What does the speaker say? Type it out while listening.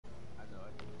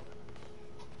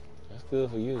Good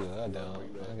for you. I don't.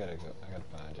 I gotta go. I gotta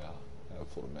find y'all. I gotta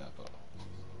pull the map up.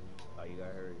 Oh, you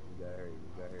gotta hurry. You gotta hurry. You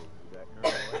gotta hurry. You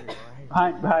gotta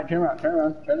hurry. Behind, turn around,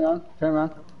 turn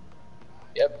around.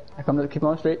 Yep, I come to keep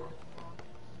on straight.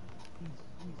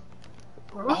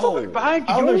 Oh, Behind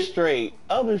you, other Jordan. straight.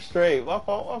 Other straight. My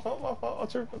fault. I'm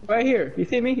tripping. Right here. You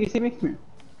see me? Come here.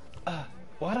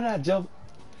 Why did I jump?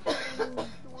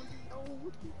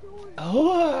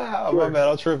 Oh, my bad.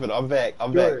 I'm tripping. I'm back.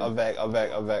 I'm back.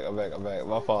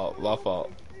 My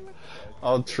fault.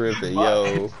 I'm tripping,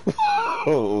 yo.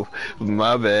 Oh,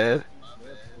 my bad.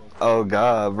 Oh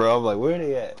God, bro. I'm like, where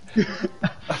they at?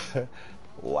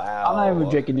 Wow. I'm not even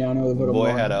drinking down over the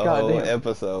Boy had a whole damn.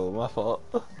 episode. My fault.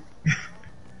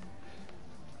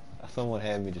 Someone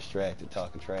had me distracted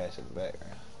talking trash in the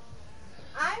background.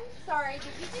 I'm sorry, did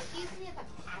you just use me as a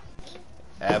package?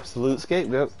 Absolute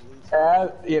scapegoat.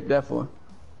 Yep, definitely.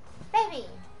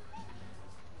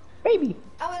 Baby,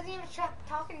 I wasn't even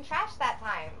talking trash that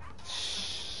time.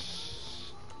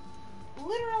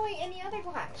 Literally any other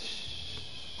time.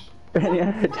 Any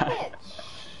other Stop time. it.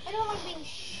 I don't like being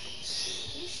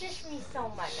shh. You shush me so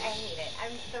much. I hate it.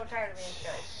 I'm so tired of being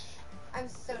shushed. I'm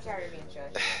so tired of being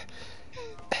shushed.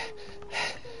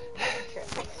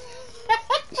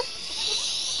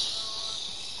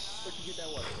 Where'd you get that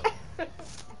water from?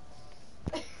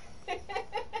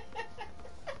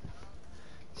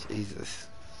 Jesus.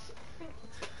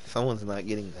 Someone's not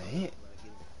getting the hint.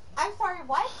 I'm sorry,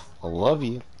 what? I love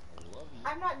you.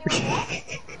 I'm not doing what?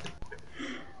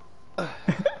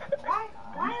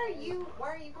 Why are you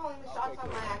calling the shots on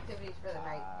my activities for the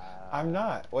night? I'm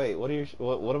not. Wait, what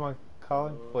am I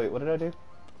calling? Wait, what did I do?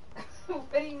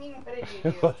 What do you mean, what did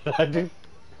you do? What did I do?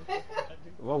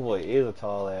 My boy is a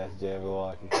tall ass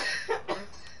Jabberwocky.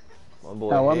 My boy.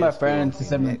 One of my head friends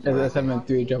spin. is a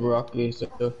 7'3" Jabberwocky, so.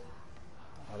 Oh,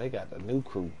 they got the new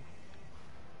crew.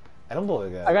 And them boy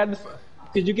got. I got this.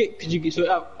 Could you get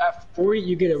so at 40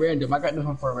 you get a random. I got this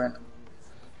one for a random.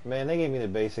 Man, they gave me the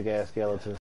basic ass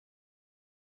skeleton.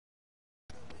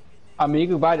 I mean, you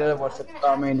can buy the other ones.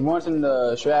 I mean, the ones in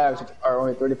the Shrags are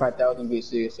only 35,000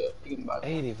 VC, so you can buy them.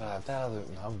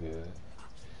 85,000. I'm good.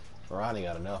 Ronnie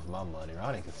got enough of my money.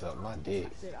 Ronnie can suck my dick.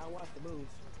 I want to move.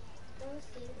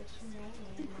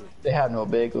 They have no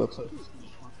big looks like.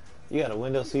 You got a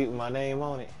window seat with my name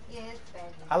on it. Yeah, it's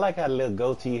bad. I like how the little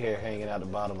goatee hair hanging out the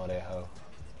bottom of that hoe.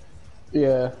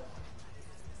 Yeah.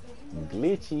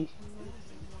 Glitchy.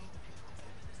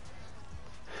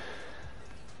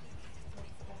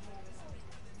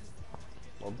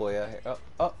 My boy out here.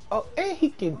 Oh, and he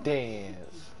can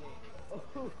dance.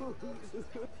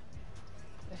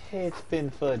 Head spin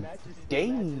for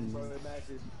days. Come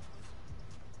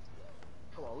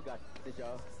on, we got this,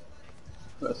 y'all.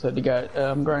 So you got.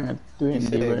 I'm going to do You it.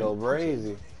 said they go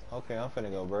brazy. Okay, I'm finna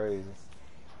go brazy.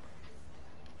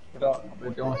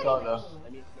 We're doing so though.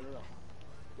 Let me, no.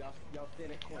 Y'all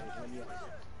stand at corners. Let me up.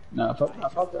 No,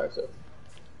 fuck that. So.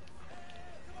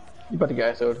 You about to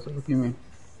get so what do you mean?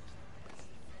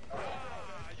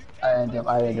 I didn't jump.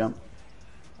 I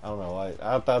don't know why.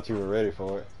 I thought you were ready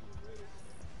for it.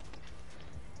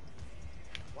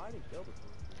 Why did he kill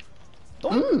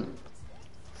this?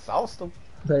 Sauced him.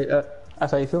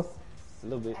 That's how you feel? A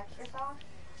little bit. Extra sauce?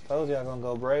 Told you I gonna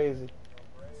go brazy.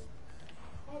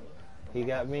 He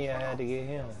got me, I had to get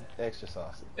him. Extra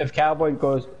sauce. If Cowboy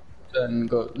goes, then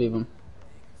go leave him.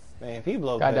 Man, if he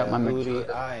blow God, past that might make booty,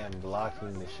 sure. I am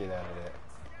blocking the shit out of that.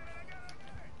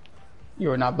 You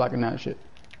are not blocking that shit.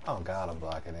 Oh God, I'm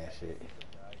blocking that shit.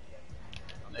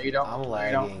 No, you don't. I'm No, you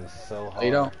lagging so hard. No,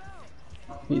 you don't.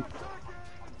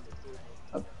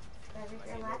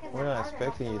 We're not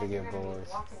expecting you to get bored.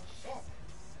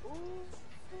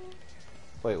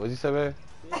 Wait, what'd you say, babe?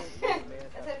 I said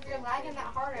if you're lagging that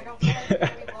hard, I don't feel like you're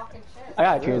gonna be blocking shit. I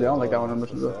got you. I don't like that one.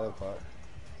 That's the sad part.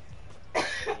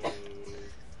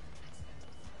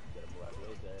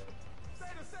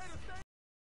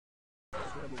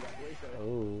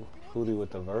 Oh, Hootie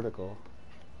with the vertical.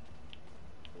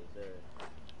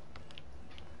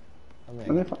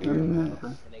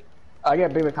 I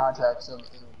got big contacts. So,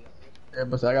 yeah,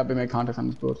 but I got big contacts on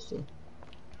this boat. So.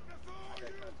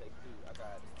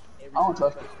 I don't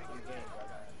trust it.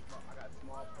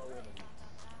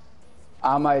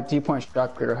 I might T-point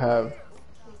shot creator have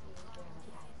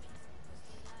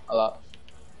a lot.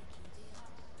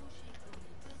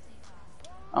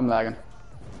 I'm lagging.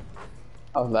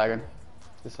 I was lagging.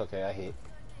 It's okay, I hit.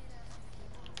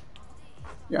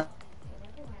 Yeah.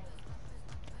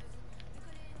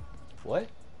 What?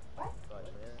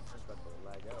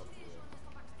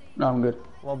 No, I'm good.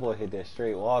 My boy hit that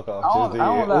straight walk off I just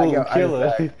don't then. lag, Ooh, yo, I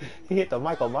killer. just He hit the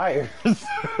Michael Myers.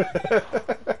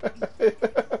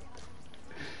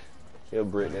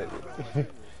 brick. That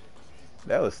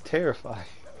that was terrifying.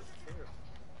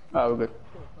 Oh, we're good.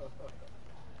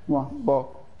 Come on,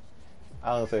 ball.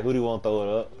 I was gonna say, who do you want to throw it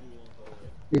up?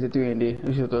 He's a 3 and D.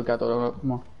 You should have got that up.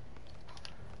 Come on.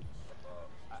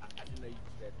 I didn't know you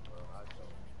could catch, bro. I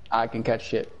don't. I can catch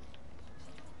shit.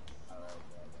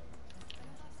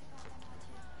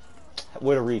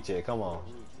 Where to reach it? Come on.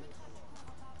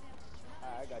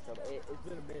 I got you. It's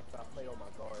been a minute since I played on my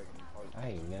guard. I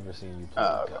ain't never seen you play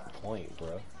Okay. point,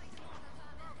 bro.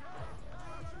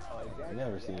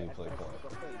 Never seen you play point.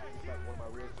 It's like one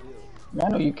of my real skills. I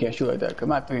know you can't shoot like that. Cause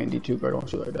my 3 and D too, bro. Don't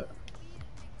shoot like that.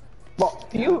 Ball.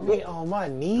 You be on my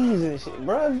knees and shit,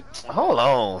 bro. Hold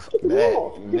on. There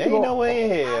ain't no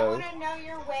way in I hell. want to know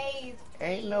your ways.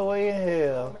 Ain't no way in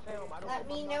hell. Let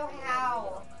me know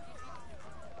how.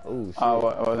 Oh shit. Oh,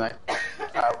 I wasn't.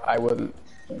 I wasn't.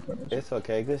 It's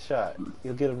okay. Good shot.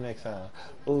 You'll get him next time.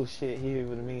 Oh shit. He hit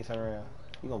with a mean turn around.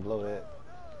 You gonna blow that?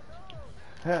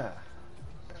 Huh.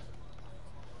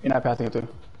 You're not passing it through.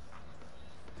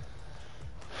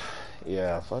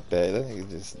 Yeah. Fuck that. That nigga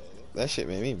just. That shit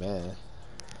made me mad.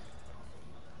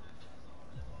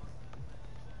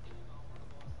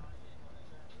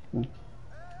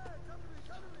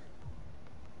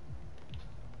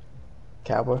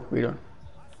 Cowboy, we doing?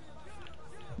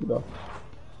 You go.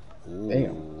 Ooh.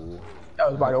 Damn.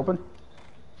 That was wide open.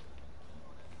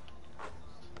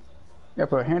 Yeah,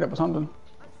 put a hand up or something.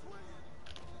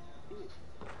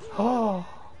 Oh.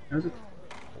 There's it.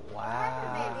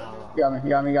 Wow. You got me, you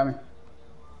got me, you got me.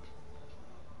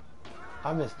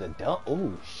 I missed the dunk.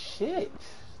 Oh shit.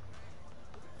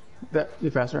 That, you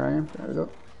faster than I am. There we go.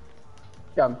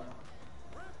 Got me.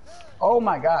 Oh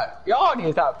my god. Y'all need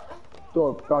to stop.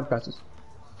 Throw guard passes.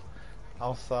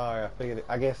 I'm sorry. I figured.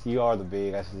 I guess you are the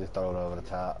big. I should just throw it over the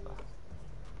top.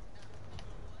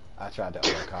 I tried to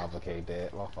overcomplicate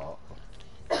that. My fault.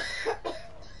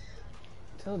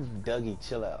 Tell Dougie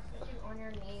chill out. Put you on your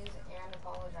knees and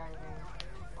apologizing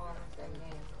on the same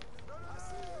game.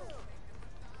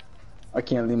 I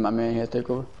can't leave my man here take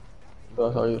over. So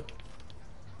that's all you.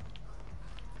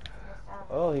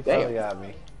 Oh, he Damn. finally got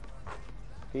me.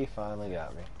 He finally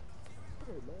got me.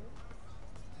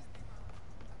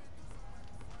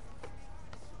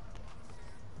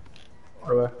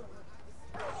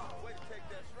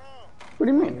 What do you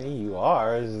I mean? mean, you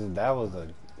are. That was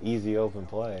an easy open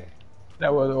play.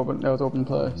 That was open. That was open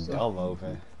play. So. Dumb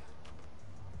open.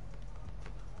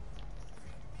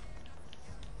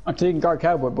 I'm taking guard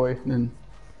Cowboy boy. Then.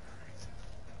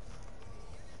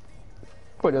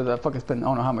 Boy, does that fucking spin? I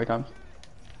don't know how many times.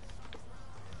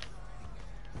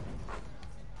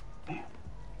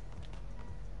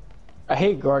 I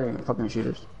hate guarding fucking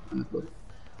shooters.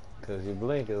 Cause your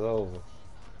blink is over.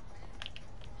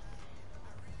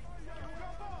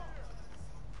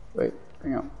 Wait,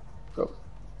 hang on. Go.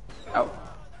 Out.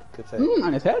 Good take.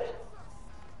 On his head?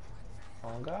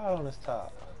 Oh God, on his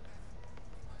top.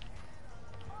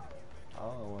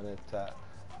 Oh, on that top.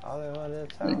 All they want that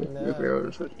top now.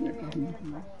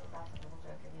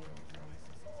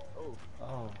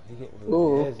 Oh, he hit me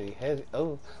Ooh. with hezzy.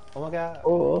 Oh, oh my God.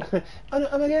 Oh. Oh, no,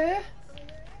 oh my God.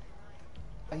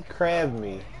 He crabbed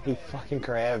me. He fucking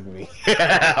crabbed me.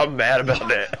 I'm mad about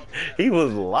that. He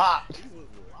was locked.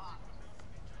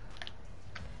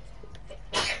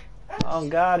 Oh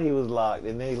God, he was locked,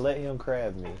 and they let him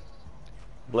crab me.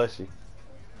 Bless you.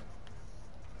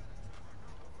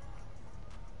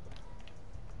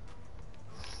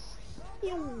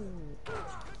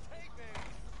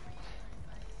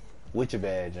 With your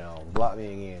badge on. Block me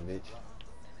again,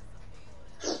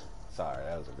 bitch. Sorry,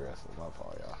 that was aggressive. My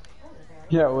fault, y'all.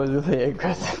 Yeah, it was really My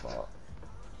aggressive. fault.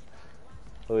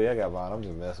 Oh yeah, I got mine. I'm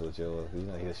just messing with you. You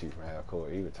know he'll shoot from half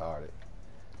court. He retarded.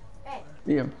 Hey,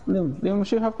 Leave him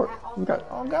shoot half court. Okay.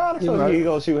 Oh God, I You told you right. he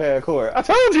gonna shoot half court. I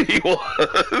told you he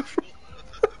was.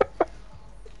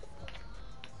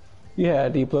 You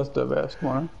had D plus the best. Come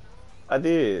on. I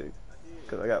did.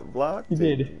 Cause I got blocked. You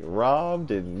did. And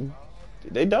robbed and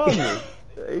they dogged me.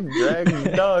 They dragged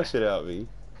the dog shit out of me.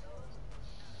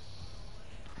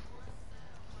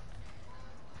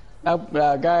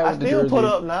 That guy I with the still put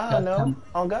jersey. up 9 though.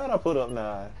 On God, I put up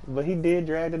 9. But he did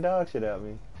drag the dog shit out of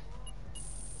me.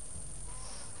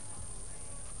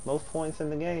 Most points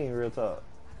in the game, real talk.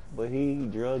 But he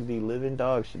drugged the living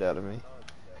dog shit out of me.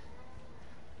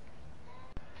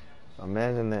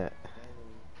 Imagine that.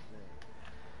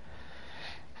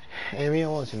 Amy, I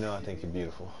want you to know I think you're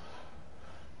beautiful.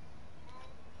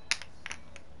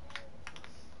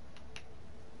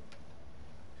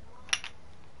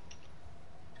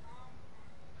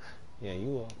 Yeah, you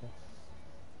welcome.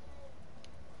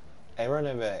 Hey, run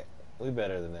that back. We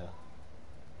better than them.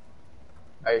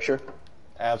 Are you sure?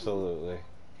 Absolutely.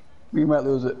 We might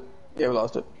lose it. Yeah, we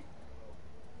lost it.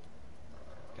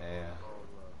 Damn.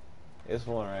 It's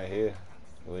one right here.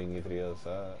 We can get to the other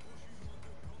side.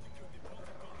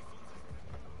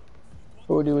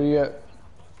 What do we get?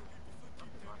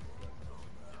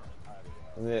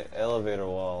 The elevator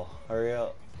wall. Hurry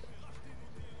up.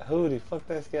 Hootie, fuck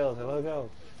that skeleton. Let's go.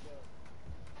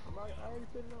 I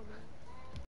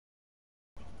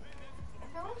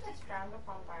feel like it's frowned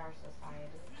upon by our society.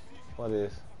 What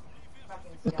is?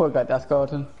 Fucking This boy got that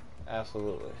skeleton.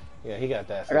 Absolutely. Yeah, he got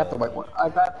that I got the white one. I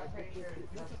got I'm pretty sure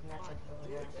that's Netflix.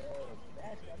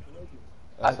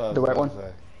 That's what I was the white about one. to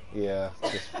say. Yeah,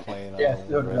 just plain. Yeah,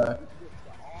 still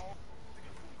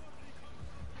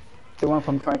the one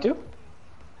from 22.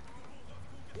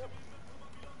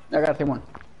 I got the same one.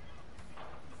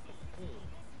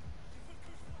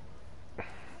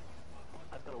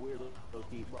 That's kind of weird, low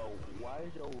key, bro. Why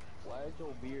is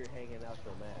your beard hanging out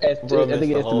your mask? It's, Bro, I missed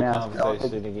think the it's the whole mask.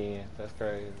 conversation again. That's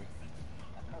crazy.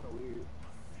 That's kind of weird.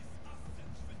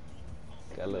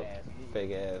 Got a little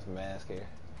fake ass mask here.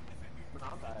 Man,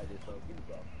 I'm tired of this, so give me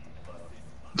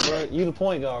that. Bro, you the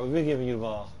point guard. We've been giving you the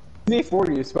ball. Need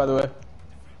 40s, by the way.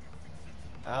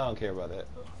 I don't care about that.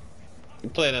 You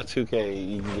play enough 2K,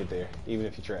 you can get there, even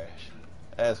if you trash.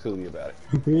 Ask Cooley about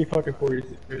it. We need fucking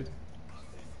 40s. Dude.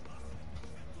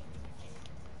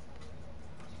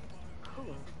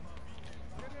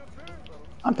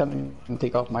 I'm tempted to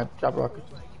take off my job rocket.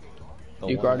 The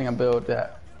You one- guarding a build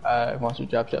that wants to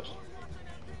drop ships.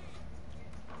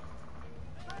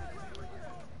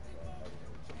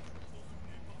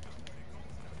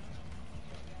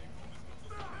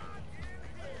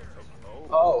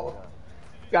 Oh,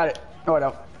 got it. No, I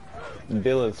don't.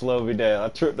 Dylan slowed me down. I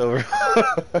tripped over.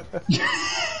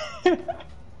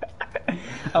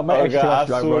 I might Oh actually God, I have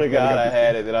to drive swear to rocket. God I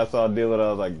had it. Then I saw Dylan. I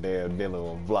was like, damn, Dylan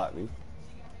will block me.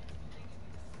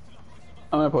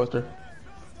 I'm gonna poster.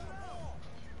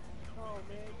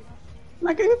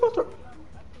 Not getting a poster.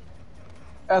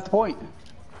 That's the point.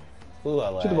 Ooh,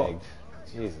 I To the ball. lagged.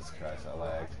 Jesus Christ, I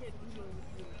lagged.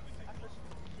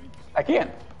 I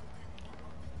can't.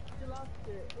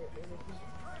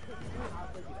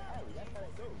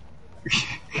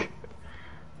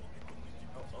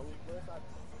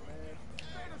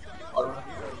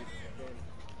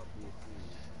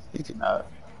 You can No.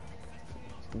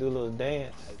 do a little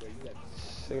dance.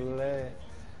 Shake a leg.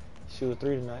 Shoot a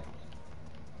 3 tonight.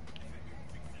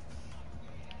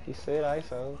 He said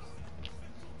ISOs.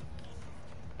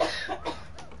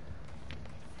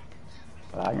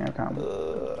 I can't count.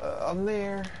 I'm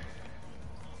there.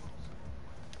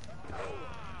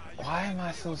 Why am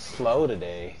I so slow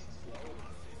today?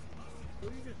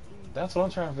 That's what I'm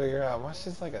trying to figure out. My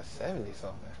shit's like a 70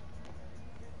 something.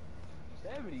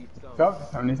 70 something. Go,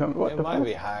 70 something. What It the might fuck?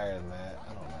 be higher than that.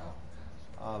 I don't know.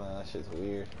 I don't know. That shit's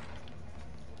weird.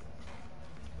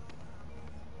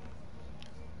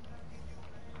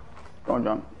 Go on,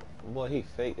 John. Boy, he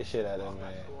faked the shit out of him,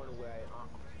 man. Going where I'm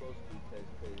supposed to because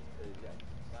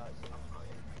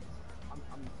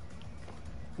I'm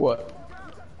What?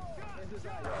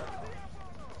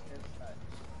 inside.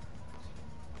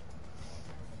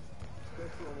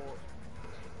 Especially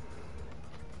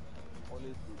on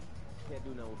this, can't do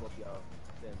nothing with both y'all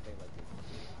saying thing like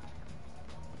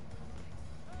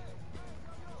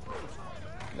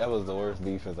this. That was the worst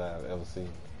defense I've ever seen.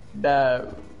 That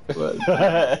was.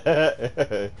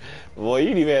 Boy, you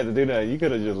didn't even have to do that. You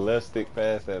could have just left stick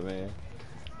past that, man.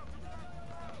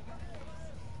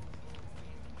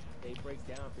 They break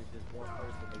down if it's just one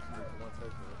person, they see it's one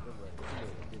person, remember, and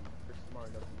then they're smart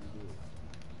enough to do it.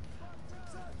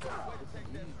 This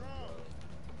is easy, bro.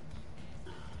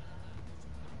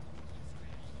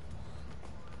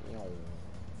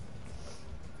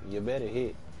 You better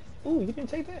hit. Ooh, you didn't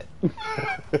take that.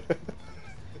 Hey,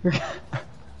 you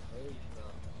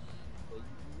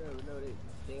never know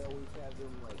they always have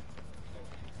them like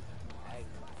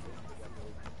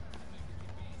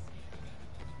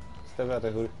Step out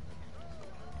there, Hootie.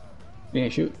 You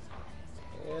can't shoot.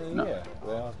 No. Yeah,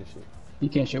 they all can shoot. You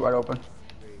can't shoot wide open.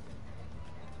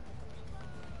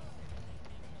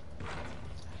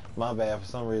 My bad. For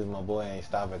some reason, my boy ain't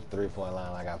stop at the 3-point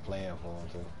line like I planned for him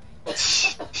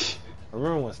to.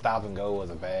 Remember when stop and go was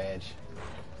a badge?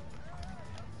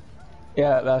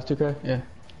 Yeah, that's 2K. Yeah.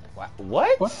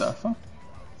 What? What the fuck?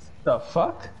 The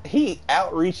fuck? He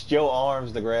outreached your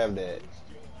arms to grab that.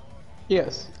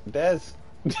 Yes. That's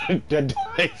that don't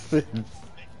make sense.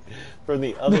 From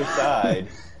the other side.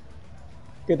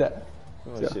 Get that.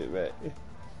 Oh Yeah. shit, man.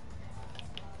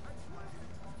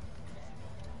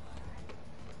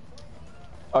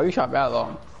 Oh, you shot that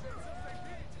long.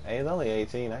 Hey, it's only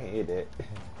 18. I can hit that.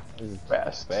 This is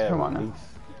Fast. bad Come on now. release.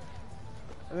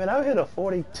 I mean, I've hit a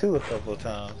 42 a couple of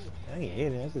times. I ain't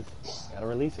hit it. I just gotta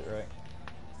release it right.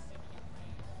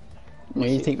 Yeah,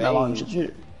 you take that long to shoot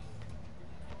it.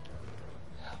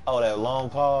 Oh, that long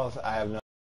pause? I have no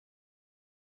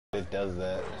idea it does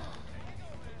that.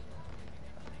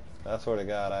 I swear to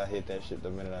God, I hit that shit the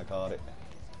minute I caught it.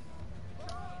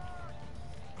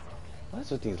 What's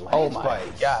with these last Oh my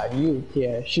fights? god, you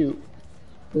can't shoot.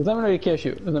 Just let me know you can't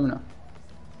shoot. Just let me know.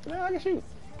 No, I can shoot.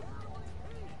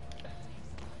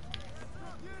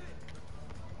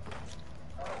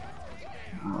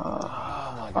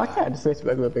 Oh my I God. can't just face a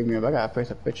regular big man, but I gotta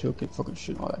face a bitch who can fucking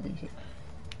shoot all that good shit.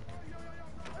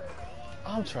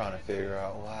 I'm trying to figure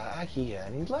out why I keep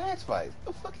having these last fights.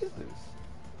 What the fuck is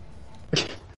this?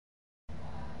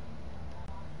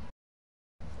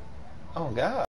 Oh God.